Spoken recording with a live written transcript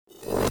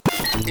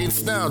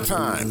It's now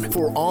time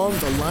for On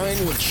the Line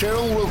with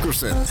Cheryl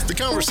Wilkerson. The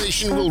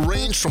conversation will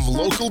range from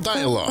local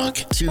dialogue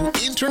to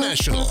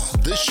international.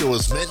 This show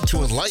is meant to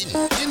enlighten,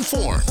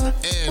 inform,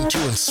 and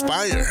to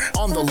inspire.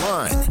 On the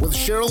Line with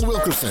Cheryl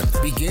Wilkerson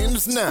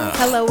begins now.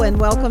 Hello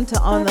and welcome to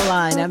On the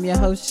Line. I'm your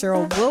host,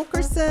 Cheryl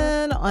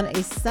Wilkerson. On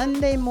a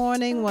Sunday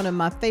morning, one of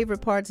my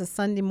favorite parts of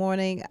Sunday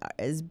morning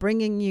is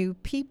bringing you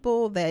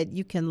people that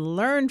you can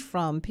learn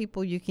from,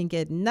 people you can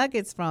get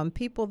nuggets from,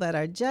 people that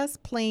are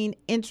just plain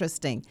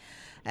interesting,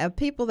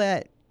 people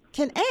that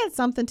can add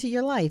something to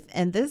your life.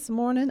 And this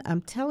morning,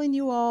 I'm telling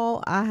you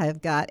all, I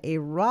have got a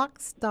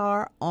rock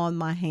star on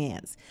my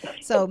hands.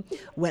 So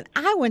when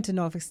I went to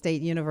Norfolk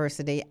State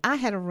University, I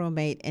had a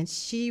roommate, and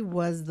she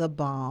was the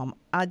bomb.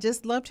 I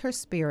just loved her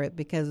spirit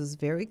because it was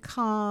very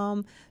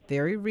calm,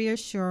 very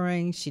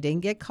reassuring. She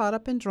didn't get caught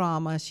up in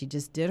drama. She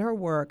just did her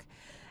work.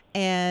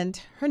 And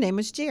her name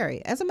was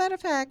Jerry. As a matter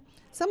of fact,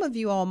 some of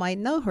you all might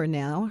know her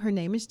now. Her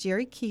name is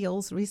Jerry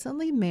Keels,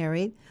 recently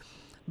married.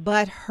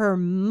 But her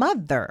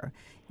mother,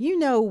 you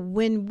know,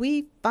 when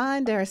we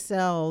find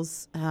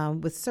ourselves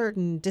with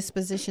certain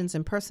dispositions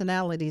and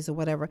personalities or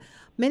whatever,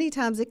 many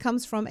times it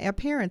comes from our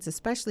parents,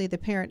 especially the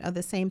parent of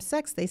the same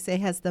sex, they say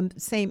has the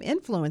same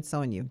influence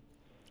on you.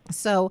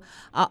 So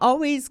I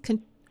always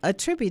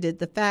attributed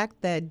the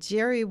fact that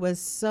Jerry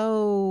was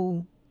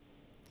such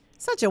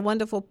a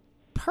wonderful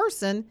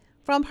person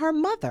from her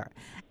mother.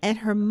 And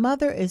her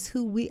mother is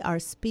who we are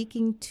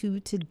speaking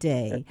to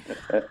today.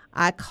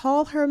 I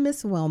call her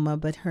Miss Wilma,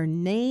 but her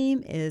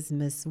name is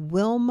Miss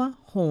Wilma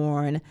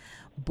Horn,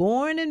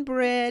 born and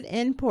bred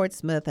in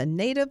Portsmouth, a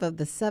native of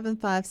the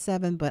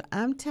 757. But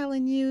I'm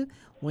telling you,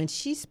 when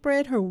she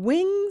spread her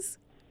wings,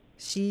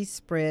 she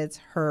spreads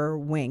her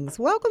wings.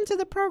 Welcome to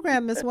the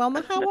program, Miss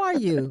Wilma. How are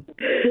you?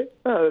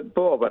 Oh,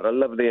 boy, what a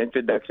lovely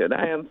introduction.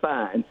 I am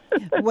fine.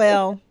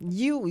 Well,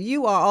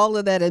 you are all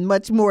of that and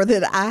much more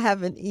that I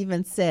haven't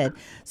even said.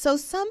 So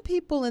some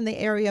people in the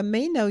area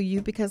may know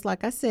you because,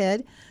 like I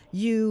said,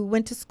 you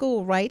went to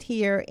school right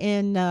here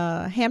in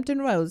Hampton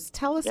Roads.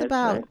 Tell us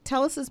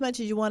Tell us as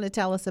much as you want to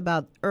tell us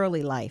about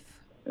early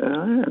life.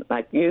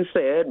 Like you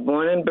said,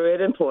 born and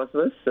bred in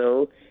Portsmouth,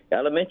 so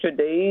elementary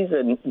days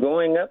and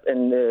growing up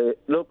in the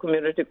little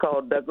community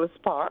called Douglas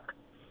Park.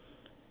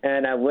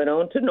 And I went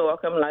on to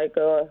Norcom, like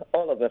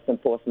all of us in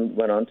Portsmouth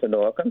went on to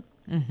Norcom.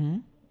 Mm-hmm.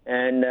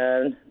 And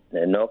the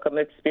Norcom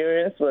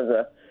experience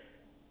was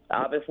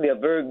obviously a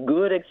very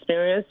good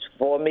experience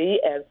for me,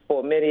 as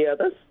for many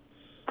others.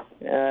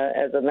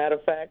 As a matter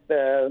of fact,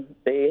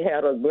 they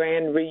had a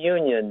grand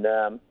reunion.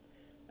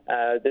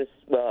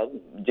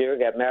 Jerry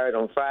got married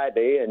on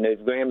Friday, and his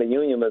grand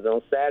reunion was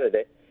on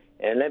Saturday.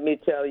 And let me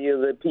tell you,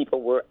 the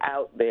people were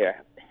out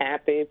there,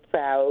 happy,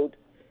 proud,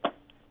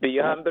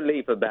 beyond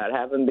belief about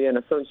having been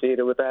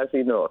associated with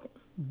IC North.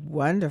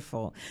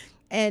 Wonderful.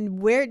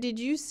 And where did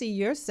you see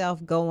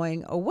yourself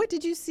going, or what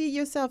did you see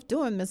yourself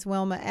doing, Miss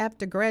Wilma,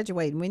 after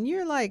graduating? When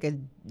you're like a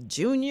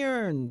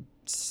junior and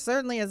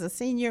certainly as a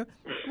senior,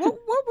 what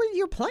were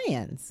your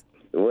plans?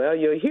 Well,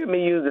 you'll hear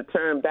me use the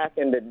term back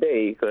in the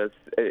day because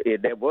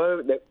there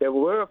were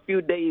a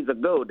few days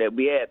ago that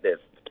we had this.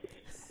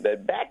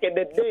 But back in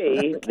the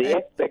day, okay, the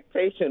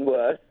expectation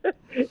was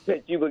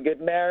that you would get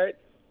married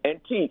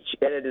and teach,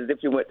 that is,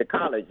 if you went to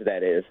college,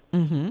 that is.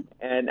 Mm-hmm.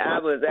 And I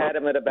was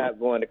adamant about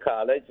going to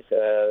college.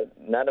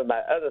 None of my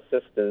other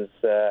sisters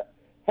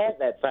had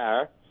that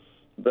fire,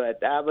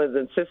 but I was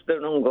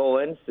insistent on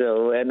going,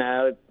 and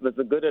I was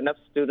a good enough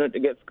student to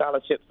get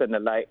scholarships and the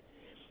like.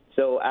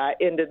 So I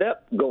ended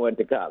up going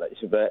to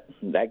college. But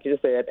like you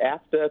said,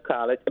 after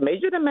college, I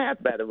majored in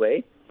math, by the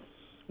way,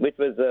 which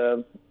was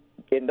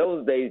in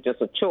those days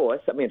just a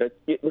choice. I mean,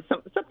 it was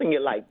something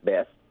you liked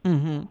best.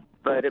 Mm-hmm.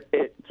 But it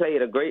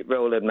played a great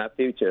role in my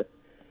future.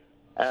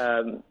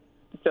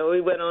 So we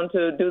went on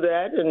to do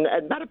that. And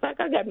as a matter of fact,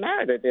 I got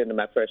married at the end of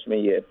my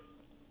freshman year.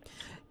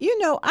 You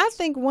know, I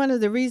think one of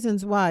the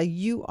reasons why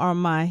you are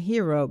my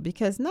hero,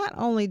 because not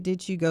only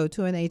did you go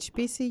to an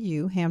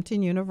HBCU,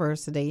 Hampton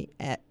University,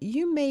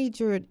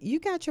 you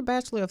got your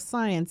Bachelor of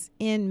Science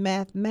in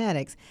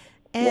mathematics.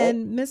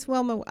 And Miss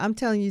Wilma, I'm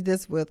telling you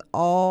this with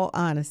all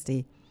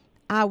honesty,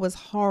 I was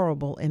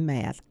horrible in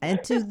math.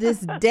 And to this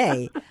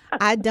day,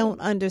 I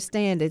don't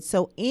understand it.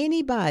 So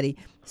anybody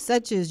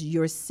such as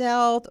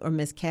yourself or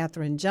Miss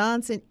Catherine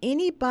Johnson,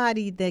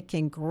 anybody that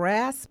can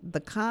grasp the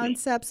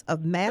concepts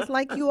of math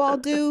like you all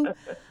do,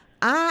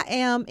 I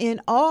am in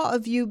awe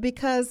of you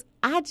because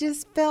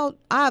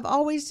I've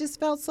always just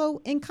felt so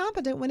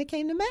incompetent when it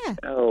came to math.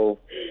 Oh,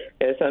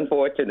 it's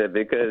unfortunate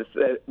because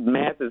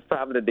math is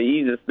probably the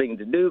easiest thing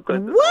to do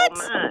because what?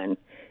 It's all mine.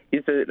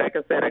 You said, like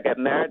I said, I got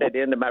married at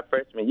the end of my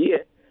freshman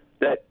year,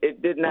 but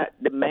it did not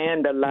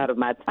demand a lot of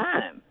my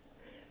time.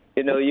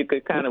 You know, you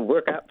could kind of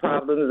work out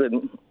problems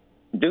and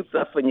do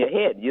stuff in your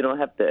head. You don't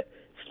have to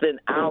spend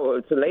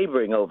hours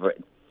laboring over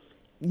it.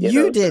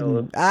 You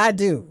didn't. So. I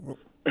do.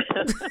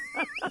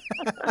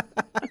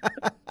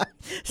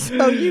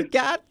 So you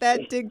got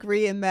that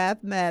degree in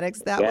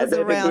mathematics. That was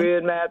around. Got a degree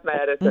in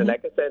mathematics, and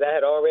like I said, I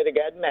had already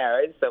gotten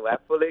married, so I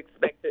fully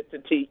expected to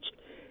teach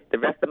the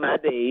rest of my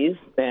days,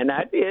 and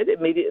I did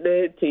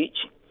immediately teach.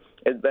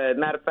 As a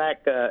matter of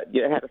fact,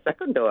 you had a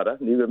second daughter.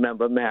 You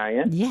remember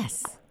Marion?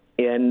 Yes.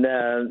 And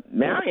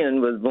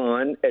Marion was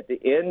born at the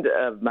end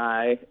of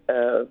my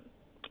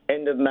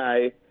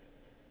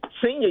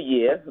senior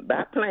year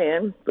by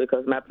plan,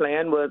 because my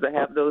plan was to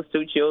have those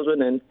two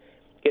children and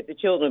get the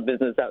children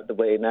business out the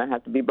way, and I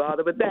have to be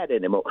bothered with that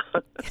anymore.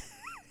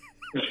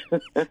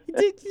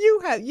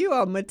 You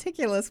are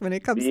meticulous when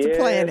it comes to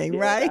planning,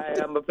 right?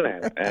 I am a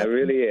planner. I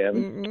really am.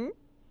 Mm-hmm.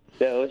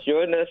 So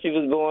sure enough, she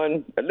was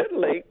born a little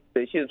late.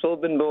 She was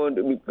supposed to be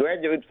born,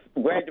 graduate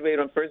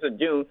on 1st of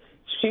June.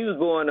 She was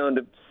born on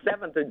the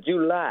 7th of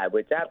July,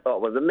 which I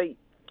thought was late.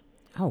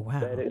 Oh, wow.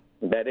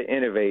 But at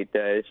any rate,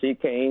 she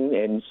came,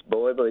 and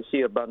boy, was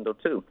she a bundle,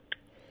 too.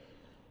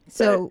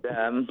 So,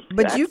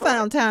 but you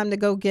found time to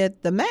go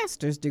get the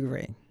master's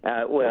degree.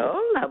 Well,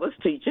 I was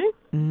teaching,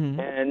 mm-hmm.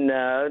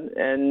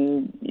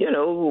 and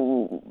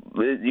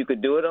you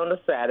could do it on a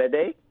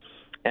Saturday,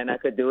 and I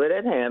could do it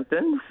at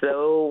Hampton,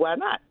 so why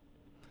not?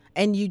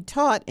 And you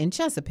taught in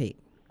Chesapeake.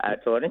 I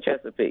taught in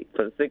Chesapeake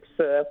for 6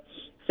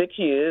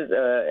 years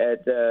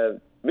at a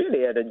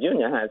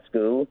junior high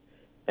school,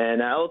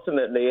 and I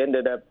ultimately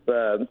ended up,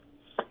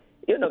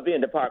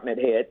 being department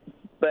head.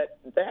 But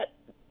that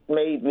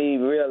made me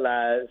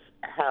realize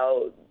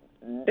how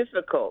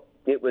difficult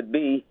it would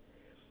be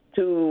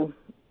to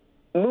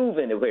move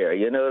anywhere.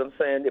 You know what I'm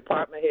saying?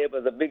 Department head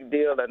was a big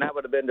deal, and I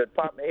would have been the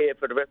department head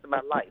for the rest of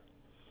my life.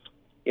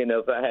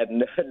 If I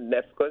hadn't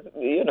left, because,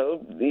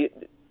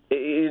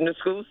 in the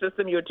school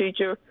system,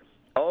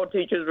 all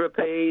teachers were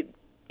paid,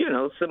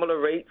 similar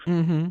rates.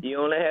 Mm-hmm. You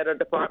only had a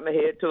department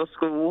head to a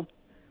school.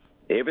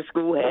 Every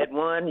school had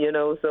one,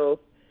 so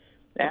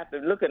after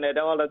looking at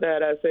all of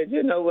that, I said,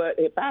 you know what,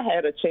 if I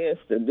had a chance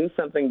to do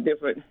something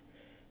different,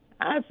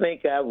 I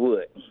think I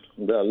would.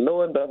 Well,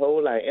 lo and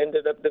behold, I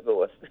ended up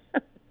divorced.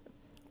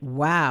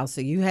 Wow,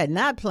 so you had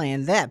not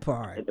planned that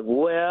part.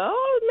 Well,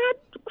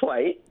 not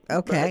quite.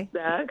 Okay.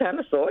 But I kind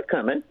of saw it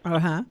coming.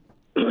 Uh-huh.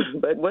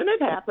 But when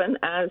it happened,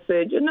 I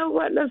said, you know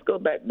what, let's go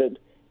back to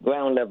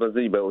ground level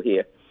zero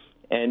here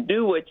and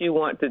do what you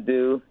want to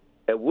do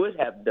and would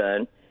have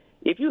done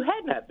if you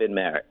had not been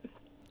married.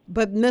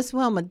 But, Miss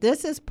Wilma,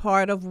 this is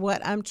part of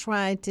what I'm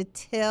trying to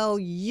tell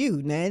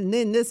you. Now, and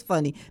then this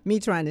funny, me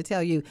trying to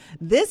tell you.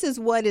 This is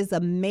what is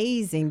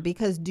amazing,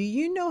 because do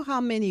you know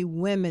how many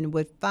women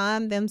would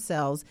find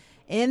themselves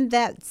in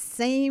that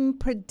same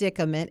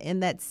predicament, in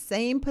that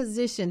same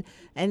position,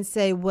 and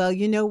say, well,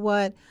 you know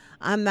what?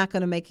 I'm not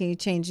going to make any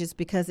changes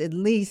because at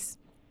least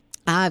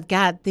I've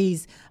got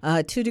these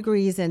 2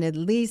 degrees, and at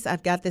least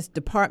I've got this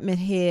department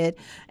head.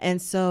 And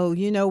so,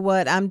 you know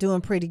what? I'm doing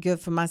pretty good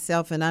for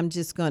myself, and I'm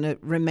just going to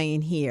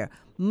remain here.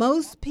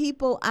 Most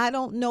people, I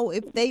don't know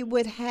if they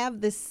would have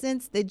the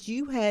sense that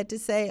you had to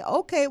say,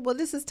 okay, well,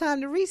 this is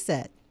time to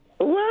reset.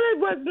 Well, it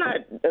was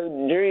not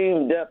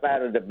dreamed up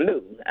out of the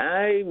blue.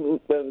 I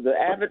was an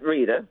avid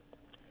reader,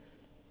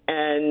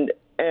 and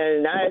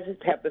I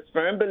just have this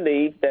firm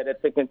belief that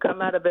if it can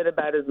come out of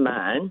anybody's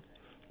mind,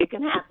 it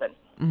can happen.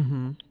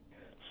 Mm-hmm.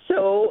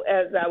 So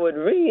as I would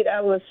read,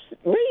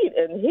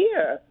 and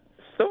hear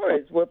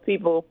stories where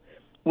people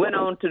went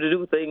on to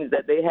do things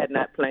that they had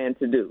not planned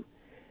to do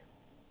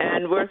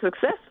and were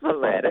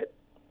successful at it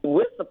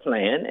with the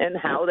plan and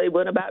how they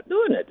went about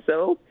doing it.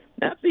 So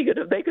I figured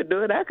if they could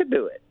do it, I could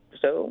do it.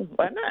 So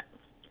why not?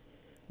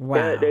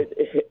 Wow.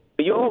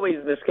 You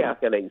always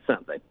miscalculate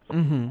something.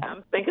 Mm-hmm.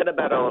 I'm thinking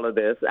about all of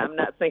this. I'm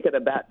not thinking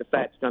about the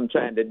fact that I'm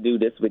trying to do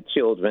this with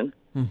children.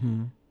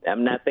 Mm-hmm.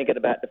 I'm not thinking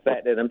about the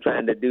fact that I'm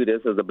trying to do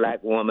this as a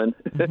black woman.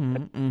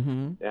 Mm-hmm,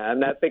 mm-hmm. I'm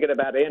not thinking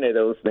about any of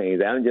those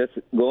things. I'm just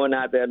going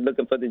out there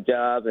looking for the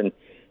job and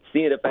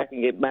seeing if I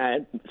can get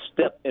my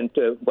step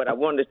into what I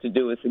wanted to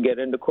do, is to get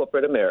into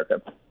corporate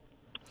America.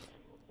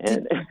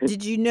 And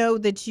Did you know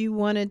that you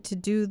wanted to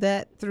do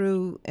that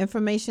through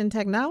information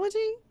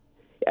technology?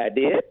 I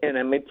did, and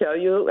I'm going to tell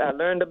you, I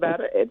learned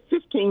about it at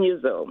 15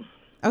 years old.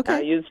 Okay.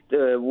 I used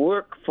to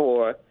work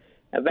for...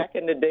 Back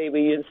in the day,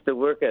 we used to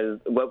work as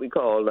what we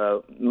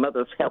call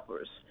mother's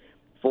helpers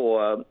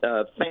for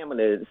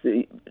families,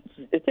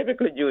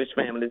 typically Jewish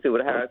families, who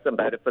would hire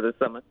somebody for the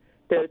summer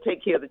to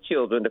take care of the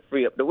children to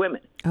free up the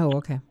women. Oh,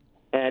 okay.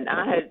 And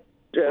I had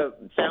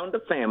found a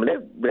family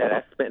that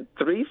I spent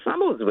 3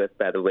 summers with,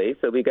 by the way,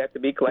 so we got to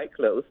be quite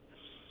close.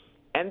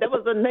 And there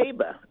was a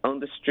neighbor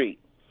on the street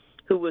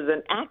who was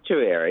an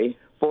actuary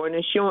for an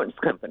insurance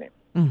company.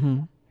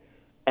 Mm-hmm.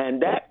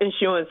 And that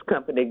insurance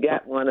company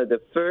got one of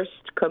the first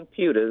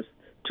computers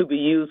to be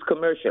used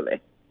commercially.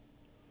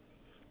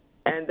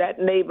 And that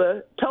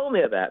neighbor told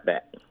me about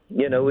that.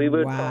 We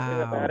were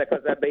talking about it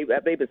because I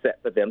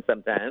babysat for them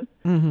sometimes.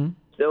 Mm-hmm.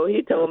 So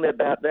he told me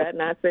about that,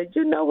 and I said,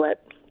 you know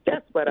what?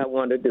 That's what I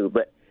want to do.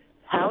 But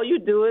how you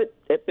do it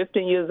at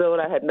 15 years old,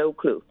 I had no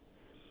clue.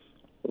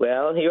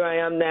 Well, here I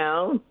am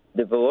now,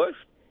 divorced,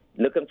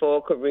 looking for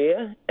a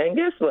career, and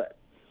guess what?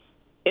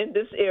 In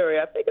this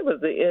area, I think it was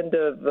the end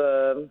of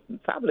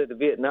probably the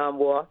Vietnam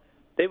War,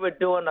 they were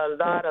doing a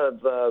lot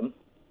of,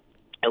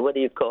 what do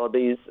you call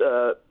these,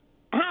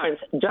 hiring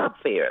job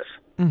fairs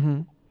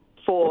mm-hmm.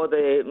 for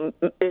the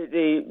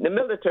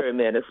military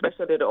men,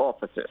 especially the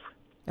officers.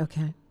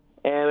 Okay.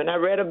 And when I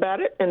read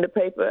about it in the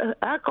paper,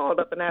 I called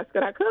up and asked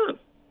could I come.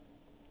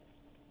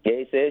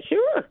 They said,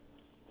 sure.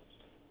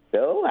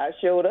 So I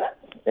showed up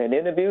and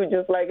interviewed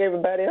just like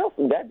everybody else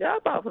and got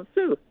job offers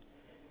too.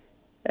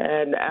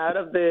 And I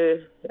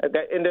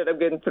ended up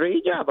getting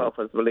 3 job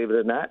offers, believe it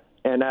or not.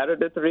 And out of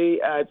the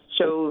 3, I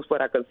chose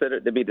what I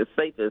considered to be the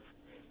safest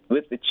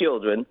with the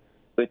children,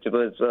 which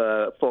was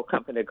for a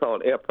company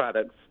called Air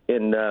Products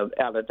in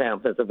Allentown,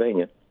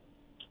 Pennsylvania.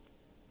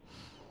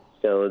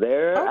 So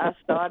there I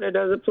started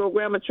as a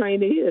programmer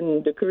trainee,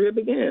 and the career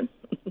began.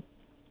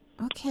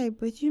 Okay,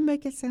 but you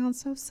make it sound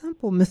so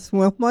simple, Miss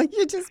Wilma.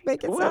 You just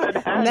make it sound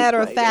hindsight,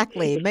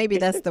 matter-of-factly. Maybe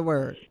that's the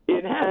word.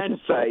 In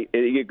hindsight,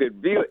 you could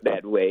view it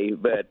that way,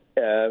 but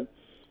I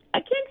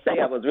can't say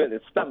I was really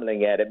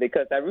stumbling at it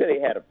because I really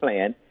had a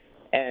plan,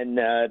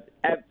 and I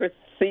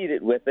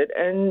proceeded with it.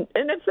 And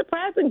the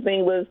surprising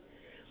thing was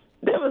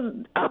there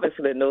was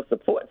obviously no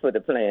support for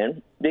the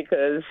plan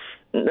because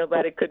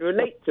nobody could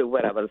relate to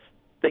what I was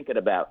thinking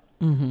about.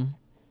 Mm-hmm.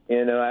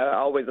 You know, I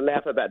always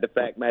laugh about the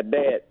fact my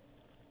dad,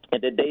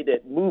 and the day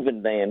that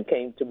moving van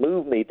came to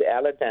move me to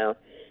Allentown,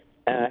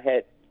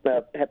 had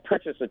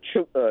purchased a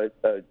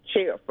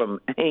chair from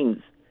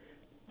Haynes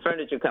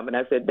Furniture Company.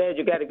 I said, Dad,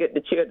 you got to get the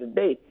chair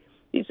today.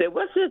 He said,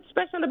 what's so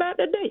special about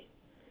today?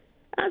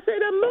 I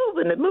said, I'm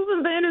moving. The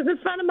moving van is in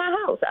front of my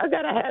house. I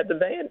got to have the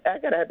van. I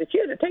got to have the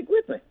chair to take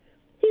with me.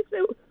 He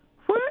said,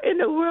 what in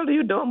the world are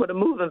you doing with a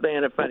moving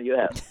van in front of your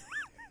house?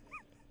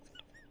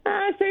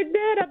 I said,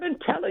 Dad, I've been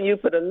telling you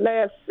for the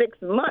last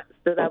 6 months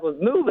that I was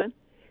moving.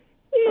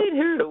 He ain't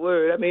heard a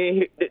word. I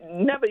mean, it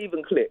never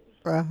even clicked.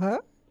 Uh-huh.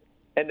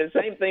 And the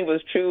same thing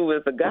was true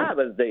with the guy I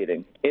was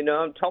dating. You know,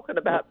 I'm talking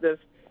about this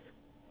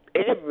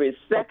every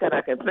second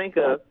I can think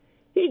of.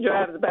 He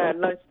drives by at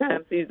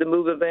lunchtime, sees the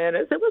moving van,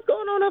 and said, what's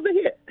going on over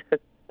here?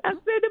 I said,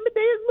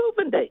 today is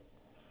moving day.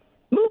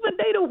 Moving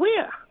day to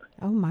where?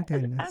 Oh, my I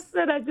goodness.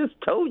 said, I just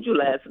told you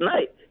last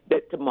night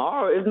that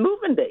tomorrow is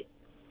moving day.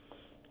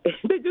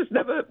 It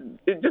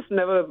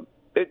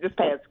just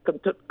passed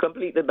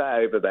completely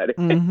by everybody.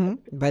 Mm-hmm.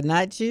 But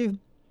not you.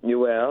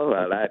 Well,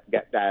 I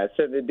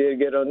certainly did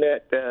get on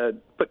that,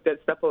 put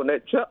that stuff on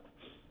that truck,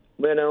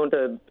 went on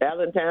to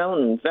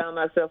Allentown and found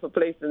myself a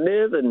place to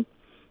live and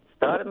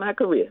started my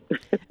career.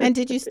 And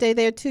did you stay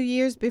there 2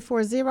 years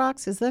before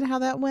Xerox? Is that how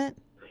that went?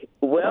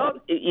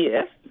 Well,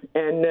 yes,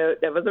 and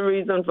there was a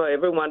reason for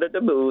every one of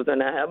the moves,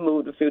 and I have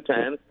moved a few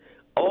times.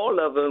 All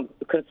of them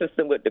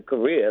consistent with the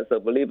career, so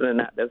believe it or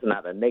not, that's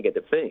not a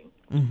negative thing.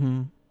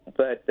 Mm-hmm.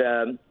 But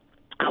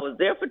I was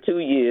there for 2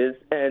 years,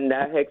 and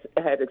I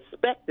had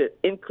expected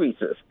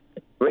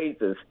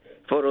raises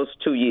for those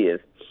 2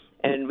 years.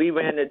 And we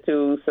ran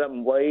into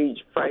some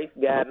wage price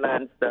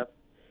guideline stuff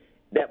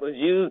that was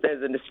used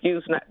as an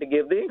excuse not to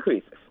give the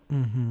increases.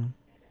 Mm-hmm.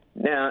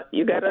 Now,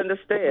 you got to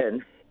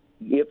understand,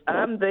 if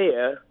I'm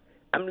there,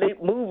 I'm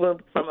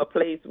moving from a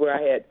place where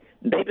I had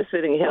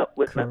babysitting help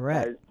with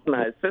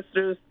my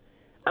sisters.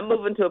 I'm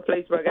moving to a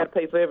place where I got to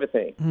pay for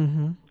everything.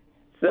 Mm-hmm.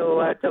 So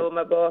I told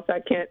my boss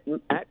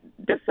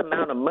this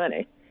amount of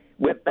money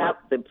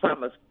without the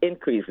promised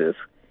increases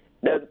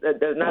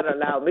does not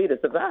allow me to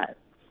survive.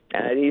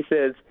 And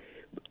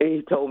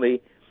he told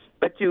me,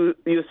 but you're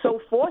so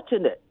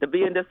fortunate to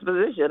be in this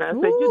position. I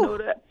said, you know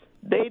that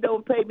they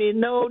don't pay me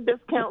no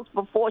discounts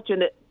for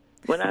fortunate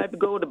when I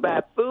go to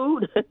buy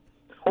food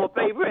or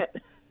pay rent.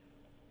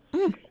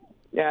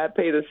 Yeah, I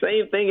pay the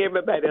same thing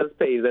everybody else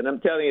pays, and I'm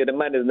telling you, the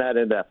money's not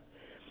enough.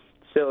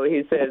 So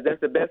he says, that's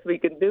the best we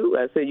can do.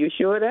 I said, you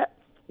sure of that?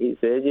 He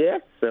said,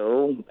 yes.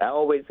 So I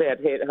always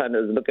had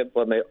headhunters looking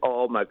for me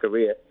all my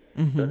career.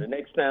 Mm-hmm. So the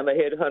next time a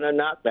headhunter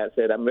knocked, I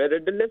said, I'm ready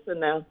to listen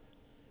now.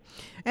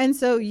 And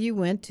so you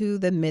went to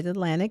the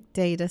Mid-Atlantic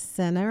Data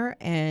Center,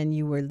 and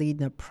you were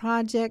leading a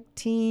project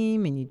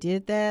team, and you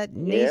did that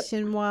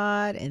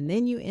nationwide, and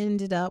then you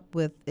ended up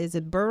with, is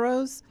it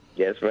Burroughs?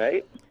 That's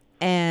right.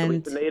 And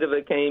which later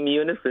became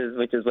Unisys,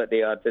 which is what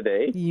they are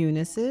today.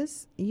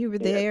 Unisys. You were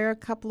there a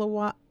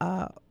couple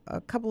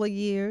of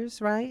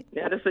years, right?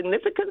 Now, the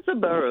significance of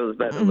Burroughs,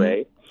 by the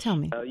way, tell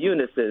me,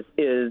 Unisys,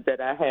 is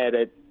that I had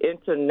an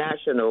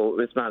international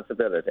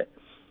responsibility.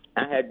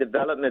 I had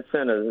development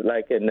centers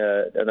like in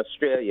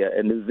Australia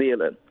and New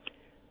Zealand.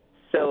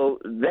 So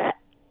that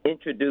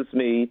introduced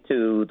me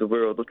to the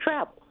world of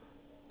travel.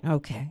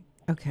 Okay.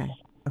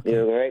 You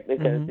know, right?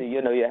 Because,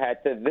 you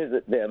had to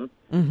visit them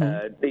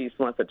at least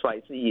once or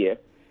twice a year.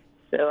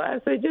 So I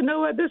said, you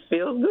know what, this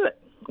feels good.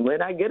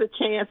 When I get a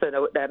chance and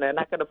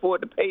I can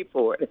afford to pay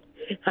for it,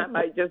 I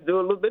might just do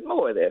a little bit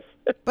more of this.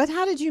 But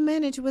how did you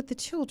manage with the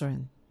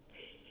children?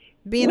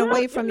 Being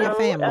away from your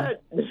family?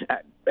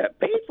 I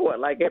paid for it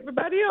like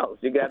everybody else.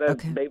 You got to,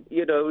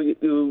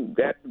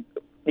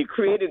 you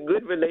created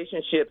good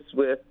relationships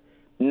with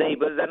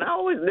neighbors. And I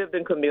always lived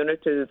in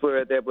communities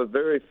where there were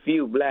very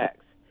few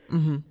blacks.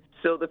 Mm-hmm.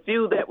 So the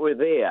few that were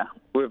there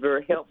were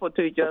very helpful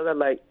to each other.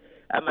 Like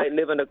I might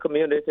live in a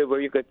community where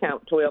you could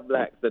count 12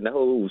 blacks in the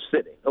whole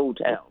city, whole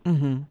town.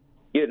 Mm-hmm.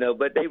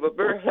 But they were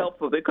very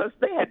helpful because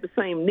they had the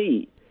same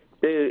need.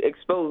 to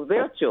expose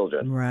their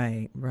children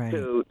Right.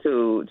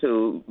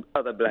 to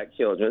other black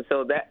children.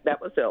 So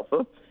that was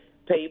helpful.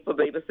 Paid for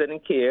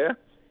babysitting care.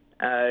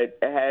 I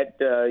had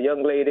a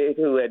young lady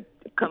who had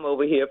come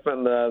over here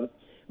from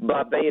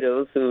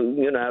Barbados,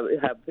 who,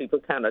 how people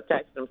kind of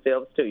attach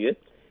themselves to you.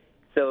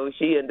 So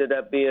she ended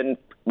up being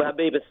my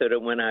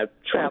babysitter when I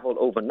traveled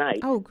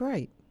overnight. Oh,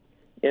 great.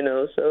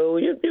 So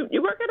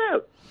you work it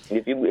out.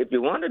 If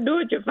you want to do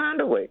it, you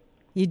find a way.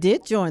 You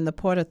did join the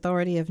Port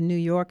Authority of New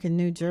York and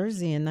New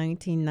Jersey in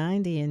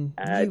 1990, and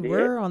you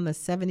were on the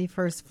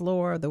 71st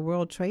floor of the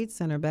World Trade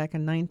Center back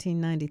in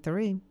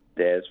 1993.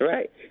 That's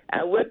right.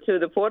 I went to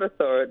the Port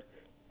Authority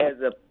as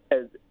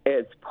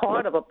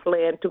part of a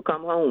plan to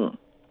come home.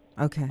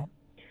 Okay.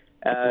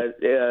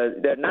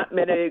 There are not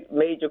many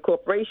major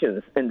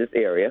corporations in this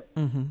area,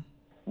 Mm-hmm.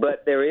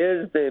 but there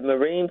is the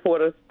Marine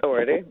Port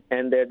Authority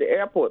and there's the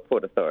Airport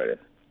Port Authority.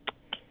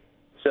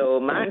 So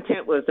my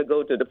intent was to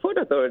go to the Port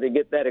Authority to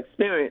get that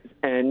experience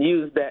and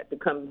use that to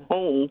come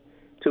home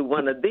to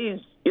one of these,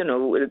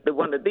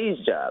 one of these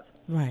jobs.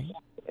 Right.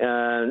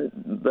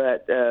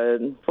 But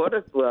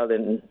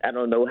and I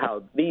don't know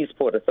how these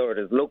port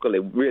authorities locally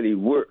really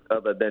work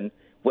other than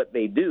what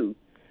they do.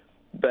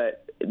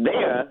 But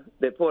there,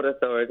 the Port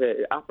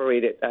Authority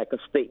operated like a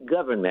state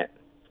government,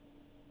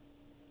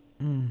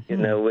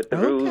 Mm-hmm. With the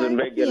rules and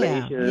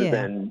regulations,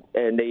 yeah.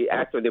 and they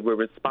actually were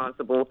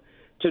responsible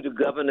to the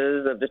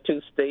governors of the two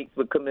states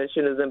with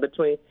commissioners in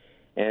between.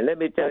 And let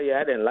me tell you,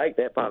 I didn't like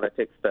that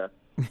politics stuff.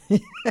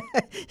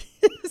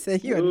 So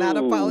you're not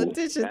a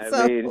politician,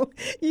 I mean,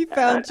 you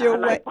found your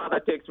way. I like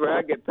politics where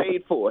I get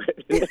paid for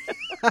it.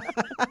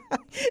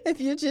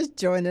 If you're just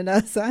joining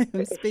us, I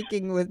am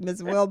speaking with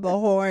Ms. Wilma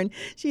Horn.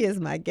 She is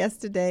my guest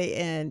today,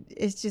 and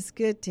it's just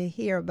good to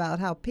hear about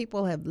how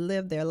people have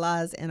lived their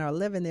lives and are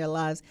living their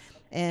lives.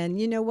 And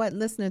you know what?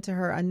 Listening to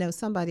her, I know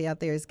somebody out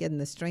there is getting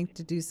the strength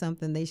to do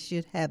something they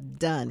should have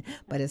done,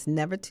 but it's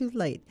never too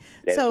late.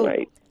 That's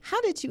right.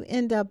 How did you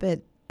end up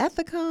at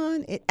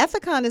Ethicon?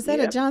 Ethicon, is that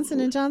a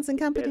Johnson & Johnson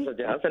company? It's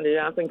a Johnson &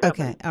 Johnson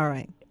company. Okay, all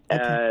right.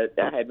 Okay.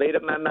 I had made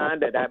up my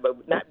mind that I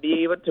would not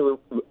be able to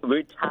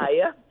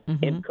retire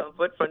in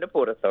comfort from the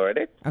Port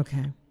Authority.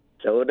 Okay.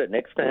 So the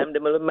next time,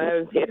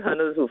 my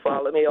headhunters who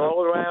followed me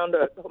all around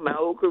my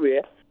whole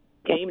career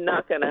came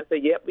knocking. I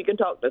said, yep, we can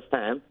talk this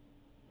time.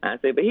 I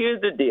said, but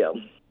here's the deal.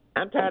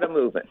 I'm tired of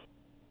moving.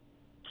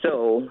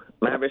 So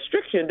my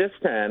restriction this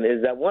time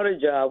is I want a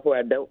job where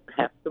I don't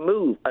have to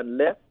move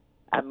unless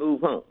I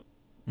move home.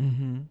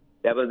 Mm-hmm.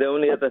 That was the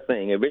only other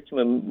thing. And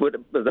Richmond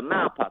was a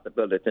mild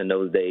possibility in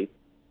those days.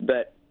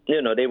 But,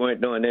 they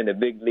weren't doing any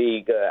big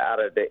league out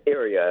of the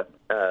area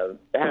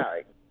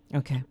hiring.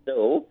 Okay.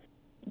 So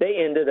they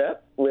ended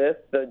up with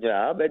the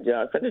job at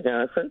Johnson &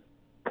 Johnson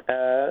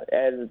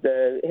as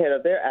the head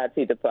of their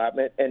IT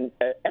department. And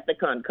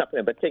Ethicon company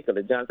in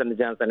particular, Johnson &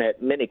 Johnson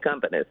had many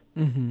companies.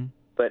 Mm-hmm.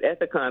 But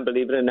Ethicon,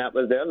 believe it or not,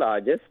 was their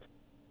largest.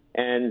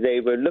 And they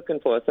were looking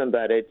for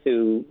somebody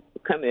to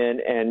come in.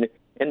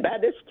 And by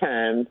this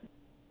time,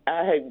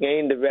 I had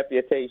gained the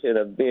reputation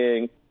of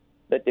being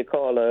what they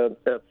call a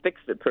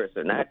fix-it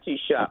person. IT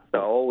shops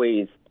are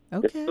always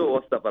the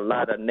source of a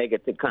lot of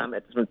negative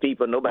comments from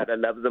people. Nobody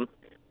loves them.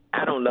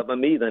 I don't love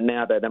them either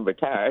now that I'm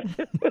retired.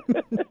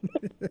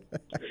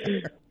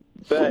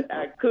 But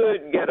I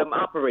could get them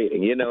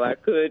operating. I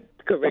could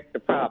correct the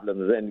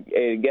problems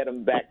and get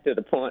them back to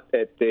the point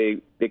that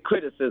the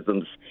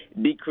criticisms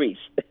decreased.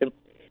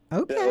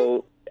 Okay.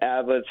 So I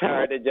was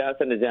hired at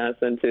Johnson &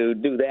 Johnson to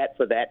do that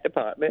for that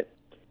department.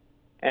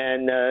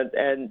 And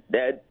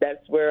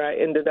that's where I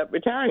ended up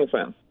retiring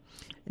from.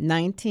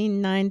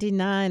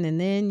 1999, and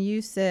then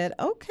you said,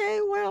 okay,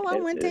 well, I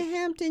went to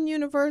Hampton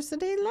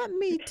University. Let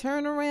me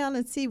turn around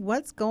and see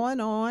what's going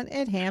on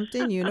at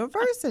Hampton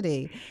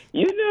University.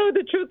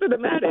 The truth of the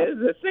matter is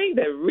the thing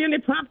that really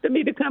prompted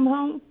me to come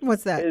home.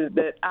 What's that? Is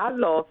that I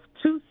lost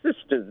two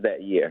sisters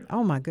that year.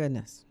 Oh, my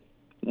goodness.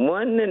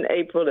 One in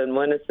April and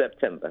one in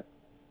September.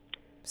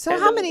 So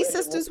how many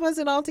sisters was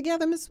it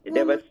altogether, Ms. Wilma?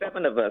 There were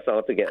 7 of us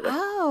altogether.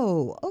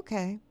 Oh,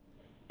 okay.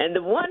 And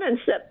the one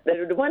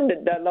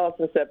that I lost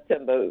in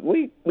September,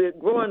 we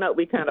growing up,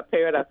 we kind of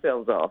paired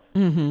ourselves off.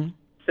 Mm-hmm.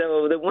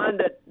 So the one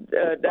that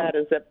died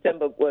in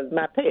September was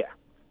my pair.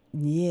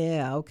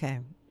 Yeah, okay.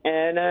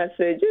 And I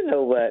said, you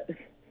know what?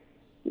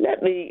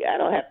 I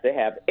don't have to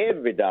have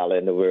every dollar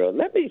in the world.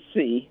 Let me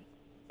see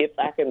if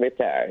I can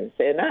retire.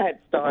 And I had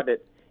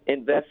started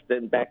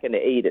investing back in the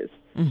 80s.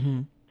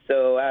 Mm-hmm.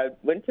 So I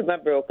went to my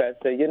broker. I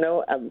said,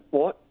 I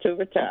want to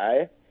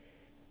retire.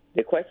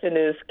 The question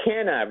is,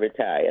 can I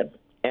retire?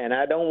 And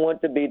I don't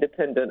want to be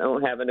dependent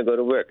on having to go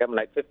to work. I'm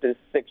like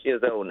 56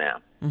 years old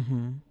now.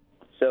 Mm-hmm.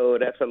 So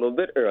that's a little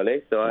bit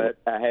early. So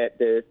I had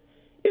to,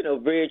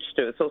 bridge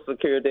to Social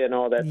Security and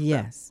all that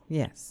stuff.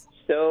 Yes.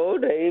 So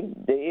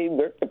they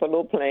worked up a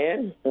little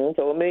plan and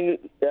told me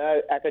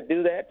I could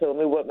do that, told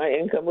me what my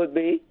income would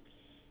be.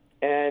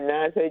 And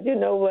I said, you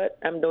know what,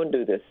 I'm going to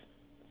do this.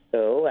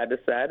 So I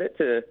decided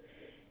to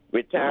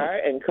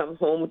retire and come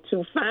home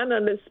to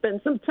finally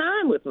spend some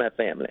time with my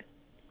family.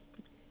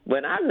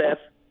 When I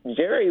left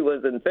Jerry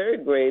was in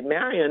third grade.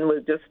 Marion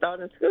was just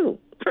starting school,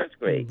 first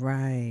grade.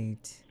 Right.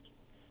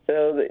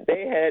 So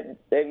they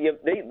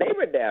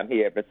were down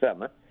here every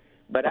summer,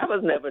 but I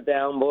was never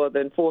down more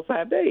than 4 or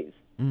 5 days.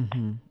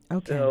 Mm-hmm.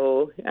 Okay.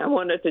 So I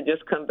wanted to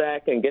just come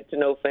back and get to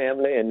know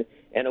family,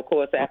 and of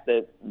course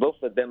after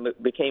both of them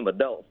became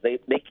adults, they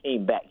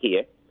came back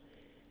here.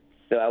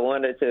 So I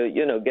wanted to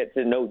get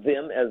to know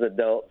them as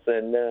adults,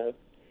 and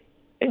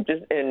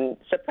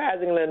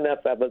surprisingly enough,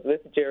 I was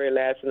with Jerry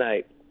last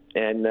night,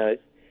 and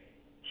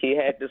she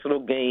had this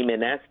little game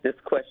and asked this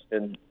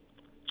question: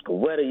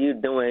 what are you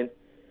doing?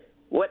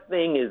 What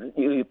thing is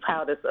you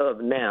proudest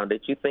of now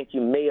that you think you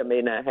may or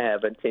may not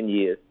have in 10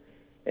 years?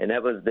 And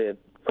that was the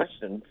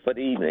question for the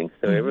evening.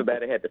 So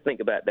everybody had to think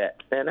about that.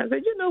 And I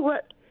said, you know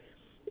what?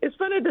 It's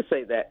funny to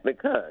say that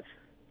because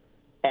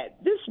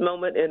at this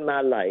moment in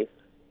my life,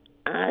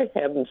 I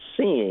am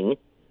seeing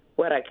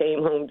what I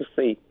came home to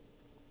see.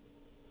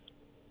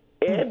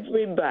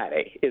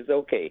 Everybody is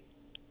okay.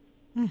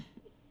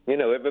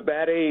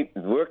 Everybody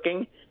is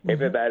working.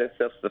 Everybody's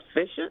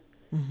self-sufficient.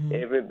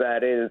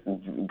 Everybody's,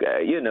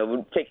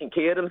 taking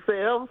care of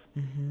themselves.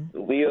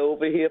 We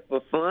over here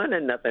for fun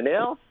and nothing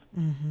else.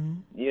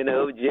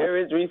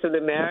 Jerry's recently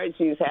married.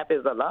 She's happy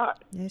as a lark.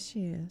 Yes,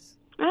 she is.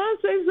 I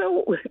say,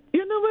 so,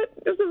 you know what?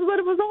 This is what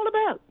it was all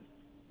about.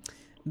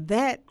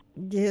 That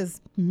gives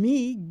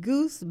me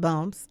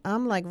goosebumps.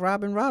 I'm like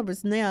Robin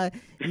Roberts now.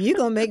 You're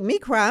going to make me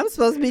cry. I'm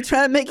supposed to be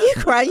trying to make you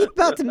cry. You're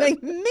about to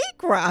make me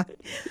cry.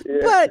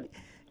 Yeah. But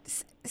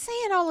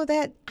saying all of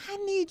that, I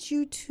need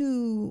you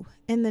to,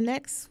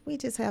 we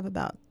just have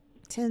about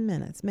 10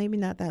 minutes, maybe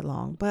not that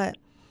long, but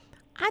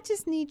I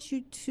just need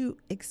you to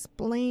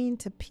explain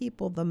to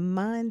people the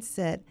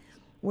mindset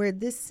where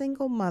this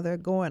single mother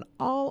going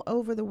all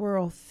over the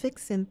world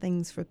fixing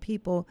things for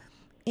people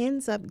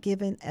ends up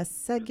giving a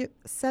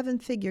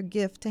 7-figure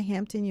gift to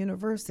Hampton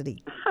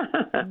University.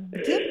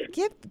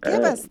 Give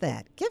us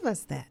that. Give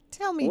us that.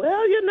 Tell me.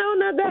 Well,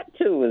 now that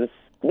too is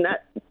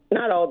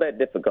not all that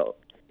difficult.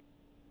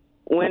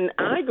 When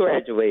I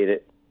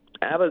graduated,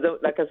 I was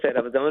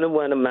the only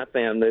one in my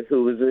family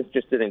who was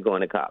interested in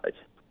going to college.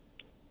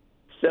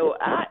 So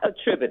I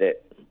attributed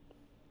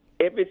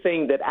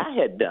everything that I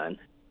had done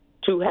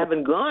to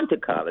having gone to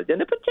college, and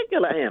in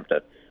particular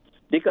Hampton,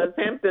 because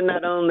Hampton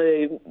not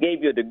only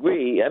gave you a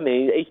degree,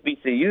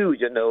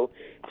 HBCUs,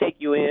 take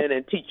you in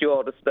and teach you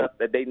all the stuff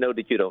that they know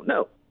that you don't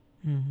know.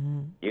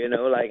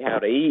 Like how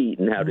to eat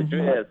and how to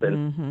dress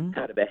and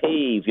how to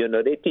behave.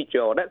 They teach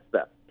you all that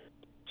stuff.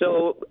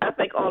 So I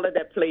think all of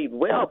that played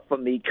well for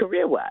me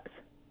career-wise.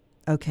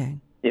 Okay.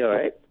 You all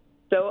right?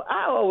 So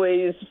I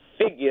always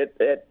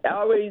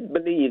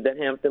believed that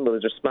Hampton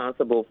was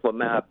responsible for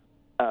my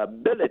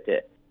ability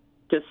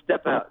to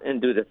step out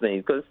and do the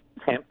things. Because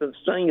Hampton's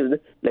thing is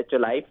let your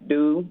life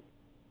do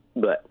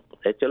the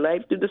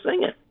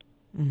singing.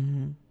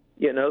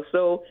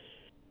 So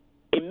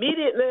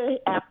immediately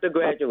after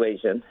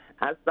graduation,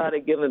 I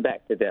started giving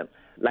back to them,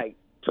 like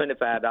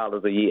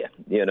 $25 a year,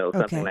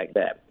 something like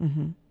that.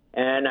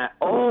 And I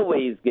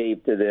always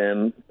gave to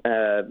them,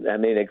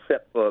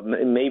 except for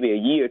maybe a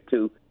year or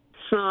two,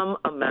 some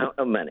amount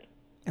of money.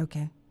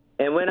 Okay.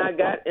 And when I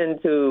got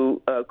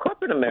into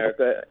corporate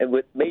America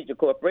with major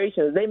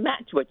corporations, they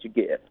match what you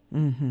give.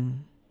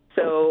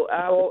 So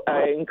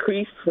I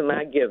increased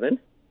my giving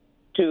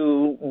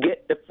to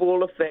get the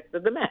full effect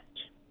of the match.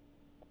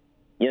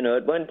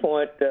 At one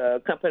point,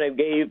 the company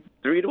gave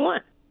 3 to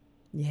 1.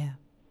 Yeah.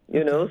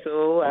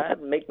 So I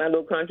make my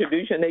little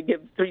contribution, they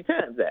give 3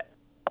 times that.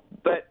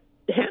 But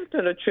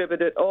Hampton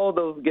attributed all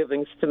those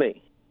givings to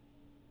me.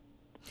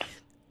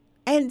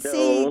 And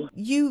see,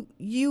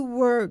 you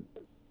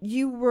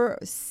were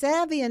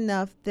savvy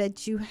enough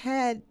that you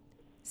had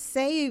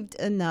saved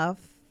enough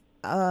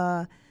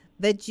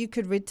that you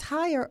could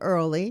retire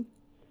early,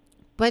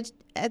 but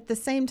at the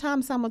same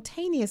time,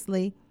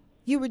 simultaneously,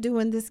 you were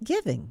doing this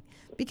giving.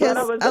 Because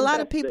a lot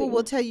of people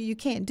will tell you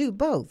can't do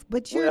both,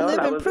 but you're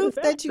living proof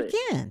that you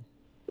can.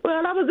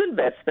 Well, I was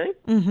investing.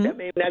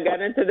 I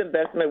got into the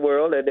investment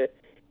world in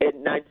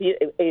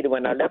 1980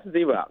 when I left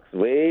Xerox,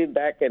 way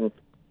back in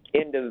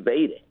end of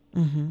 80.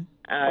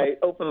 I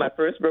opened my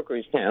first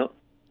brokerage account,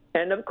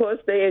 and of course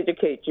they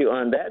educate you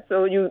on that.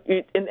 So you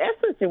in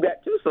essence, you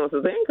got 2 sources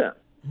of income.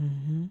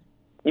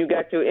 You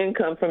got your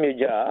income from your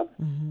job,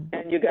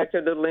 and you got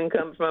your little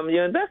income from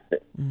your investing.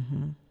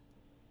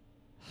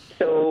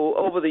 So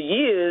over the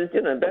years,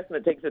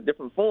 investment takes a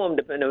different form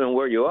depending on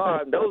where you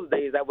are. In those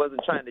days, I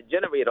wasn't trying to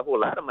generate a whole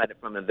lot of money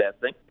from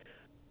investing,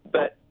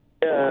 but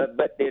the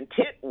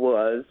intent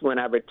was when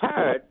I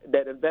retired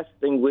that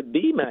investing would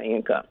be my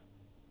income.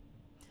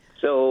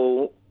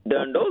 So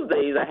during those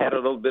days, I had a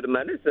little bit of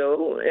money,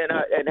 and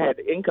I had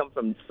income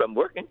from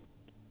working.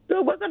 So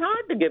it wasn't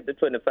hard to give the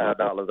 $25,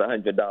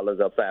 $100,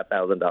 or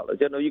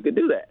 $5,000. You could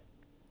do that.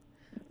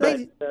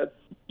 But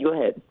go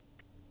ahead.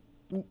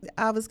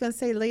 I was going to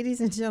say,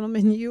 ladies and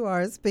gentlemen, you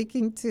are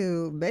speaking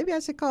to, maybe I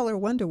should call her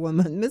Wonder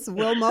Woman, Miss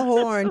Wilma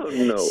Horn. Oh,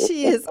 no.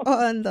 She is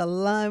on the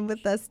line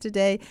with us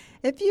today.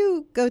 If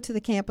you go to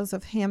the campus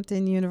of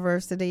Hampton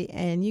University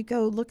and you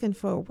go looking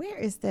for, where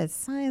is that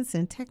science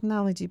and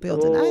technology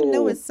building? I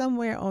know it's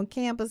somewhere on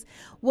campus.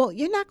 Well,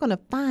 you're not going to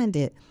find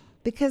it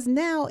because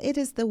now it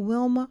is the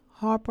Wilma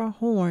Harper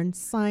Horn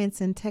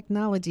Science and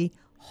Technology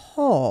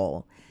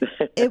Hall.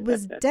 It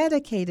was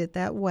dedicated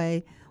that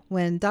way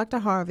when Dr.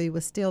 Harvey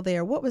was still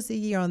there. What was the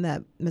year on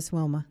that, Miss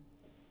Wilma?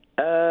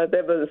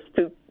 That was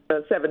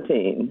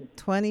 2017.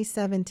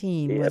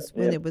 2017 was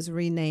when it was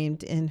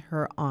renamed in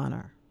her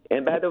honor.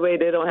 And by the way,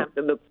 they don't have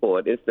to look for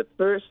it. It's the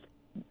first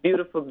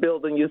beautiful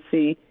building you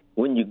see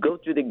when you go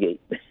through the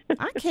gate.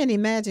 I can't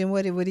imagine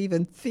what it would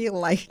even feel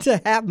like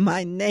to have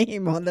my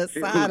name on the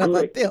side of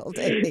a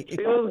building. It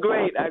feels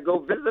great. I go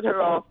visit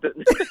her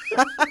often.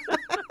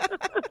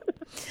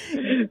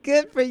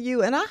 Good for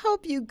you. And I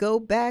hope you go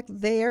back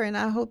there and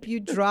I hope you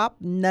drop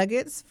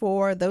nuggets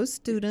for those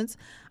students.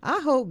 I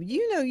hope,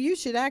 you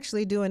should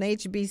actually do an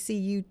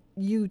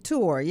HBCU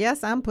tour.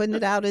 Yes, I'm putting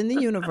it out in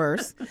the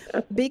universe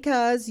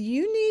because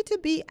you need to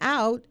be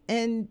out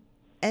and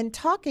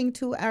talking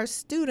to our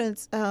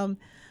students. I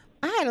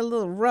had a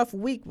little rough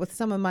week with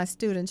some of my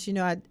students.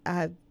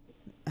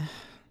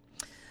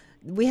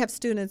 We have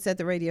students at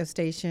the radio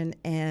station,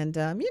 and,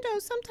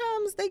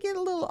 sometimes they get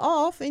a little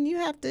off, and you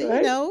have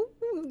to,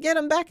 get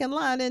them back in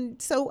line. And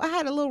so I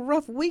had a little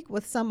rough week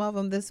with some of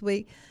them this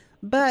week.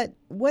 But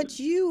what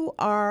you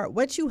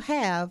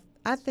have,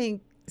 I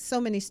think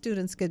so many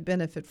students could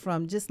benefit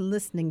from just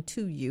listening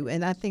to you.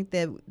 And I think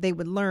that they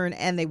would learn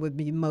and they would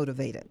be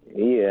motivated.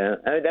 Yeah.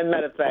 As a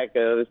matter of fact,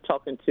 I was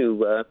talking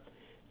to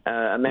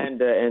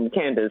Amanda and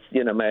Candace,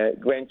 my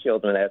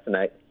grandchildren last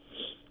night.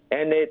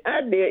 And the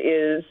idea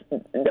is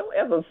don't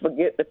ever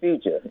forget the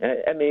future.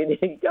 I mean,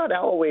 you got to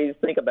always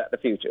think about the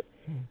future.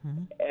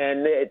 Mm-hmm.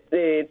 And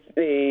they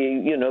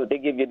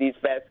give you these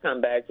fast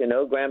comebacks,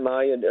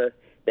 Grandma,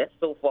 that's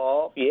so far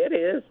off. Yeah, it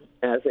is.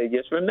 And I say,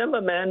 just remember,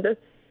 Amanda,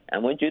 I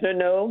want you to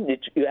know that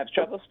you have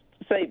trouble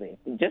saving.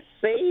 Just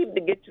save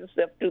to get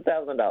yourself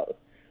 $2,000.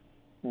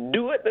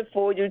 Do it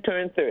before you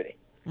turn 30.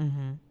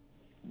 Mm-hmm.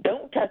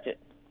 Don't touch it.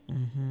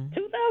 Mm-hmm.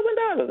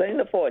 $2,000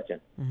 ain't a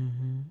fortune.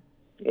 Mm-hmm.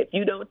 If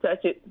you don't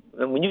touch it,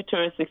 and when you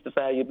turn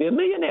 65, you'll be a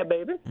millionaire,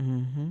 baby.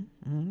 Mm-hmm.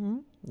 Mm-hmm.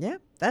 Yeah,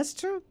 that's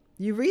true.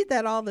 You read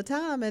that all the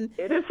time, and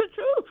it is the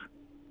truth.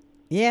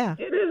 Yeah,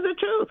 it is the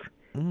truth.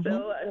 Mm-hmm.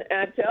 So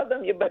I tell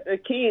them, but the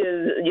key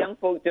is young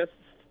folks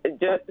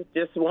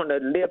just want to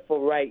live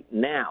for right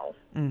now.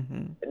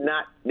 Mm-hmm.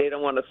 They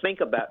don't want to think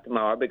about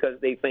tomorrow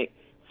because they think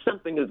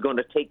something is going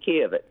to take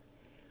care of it.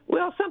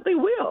 Well, something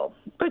will,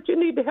 but you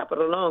need to help it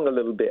along a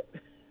little bit.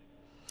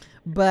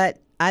 But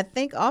I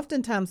think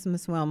oftentimes,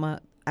 Miss Wilma,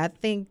 I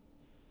think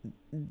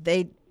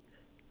they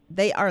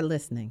are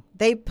listening.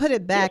 They put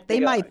it back. Yes, they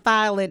might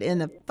file it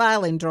in a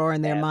filing drawer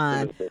in their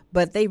mind,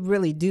 but they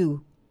really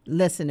do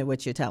listen to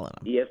what you're telling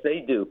them. Yes, they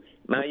do.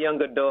 My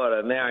younger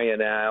daughter,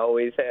 Marion, and I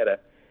always had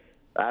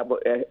I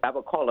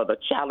would call it a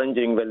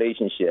challenging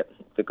relationship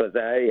because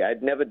I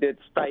never did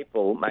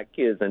stifle my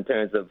kids in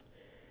terms of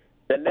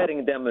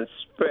letting them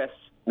express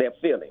their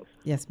feelings.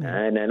 Yes,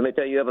 ma'am. And let me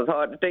tell you, it was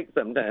hard to take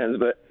sometimes,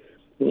 but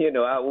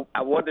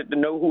I wanted to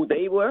know who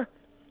they were,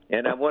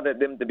 and I wanted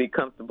them to be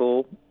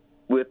comfortable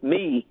with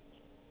me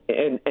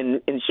and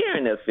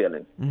sharing their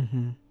feelings.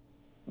 Mm-hmm.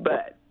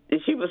 But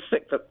she was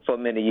sick for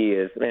many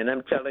years, and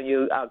I'm telling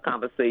you, our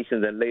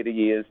conversations in later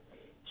years,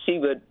 she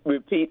would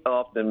repeat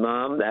often,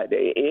 Mom,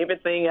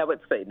 everything I would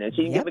say. Now,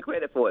 she didn't give me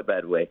credit for it,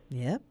 by the way.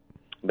 Yep.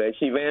 But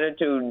she ran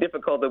into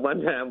difficulty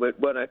one time with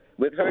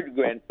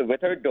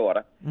her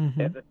daughter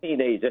mm-hmm. as a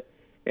teenager.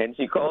 And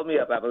she called me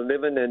up. I was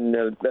living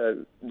in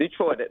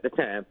Detroit at the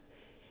time.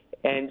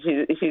 And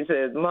she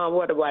says, Mom,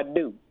 what do I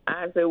do?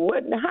 I said,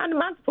 how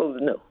am I supposed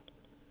to know?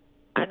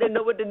 I didn't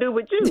know what to do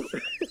with you.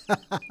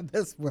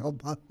 That's well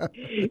done.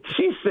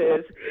 She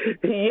says,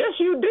 yes,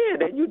 you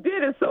did. And you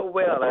did it so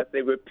well. I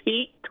say,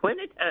 repeat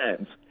 20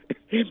 times.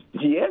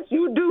 Yes,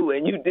 you do.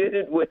 And you did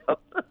it well.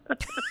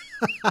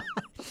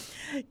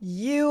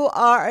 You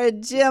are a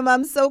gem.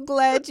 I'm so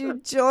glad you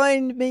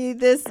joined me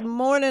this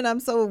morning. I'm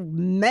so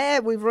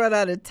mad we've run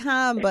out of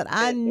time, but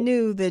I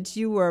knew that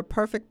you were a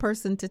perfect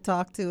person to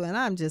talk to, and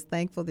I'm just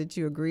thankful that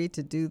you agreed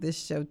to do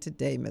this show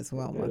today, Ms.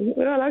 Wilma.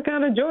 Well, I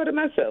kind of enjoyed it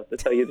myself, to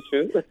tell you the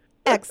truth.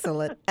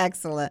 Excellent,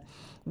 excellent.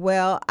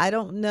 Well, I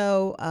don't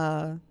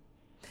know.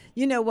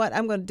 You know what?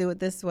 I'm going to do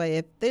it this way.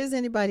 If there's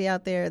anybody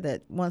out there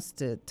that wants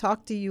to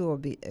talk to you or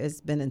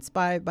has been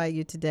inspired by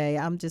you today,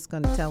 I'm just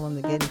going to tell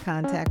them to get in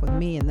contact with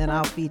me, and then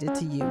I'll feed it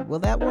to you. Will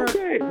that work?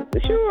 Okay,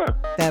 sure.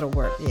 That'll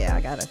work. Yeah,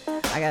 I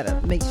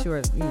gotta make sure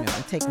I'm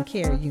taking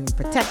care of you and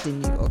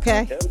protecting you.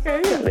 Okay.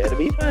 Okay, that'll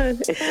be fun.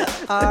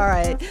 All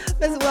right,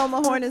 Ms.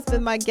 Wilma Horn has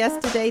been my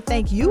guest today.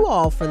 Thank you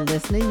all for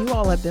listening. You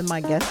all have been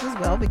my guests as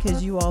well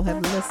because you all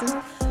have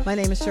listened. My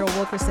name is Cheryl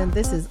Wilkerson.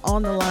 This is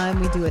On the Line.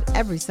 We do it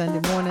every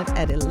Sunday morning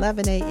at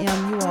 11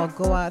 a.m. You all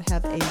go out,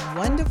 have a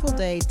wonderful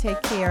day.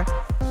 Take care.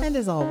 And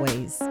as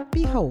always,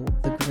 behold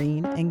the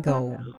green and gold.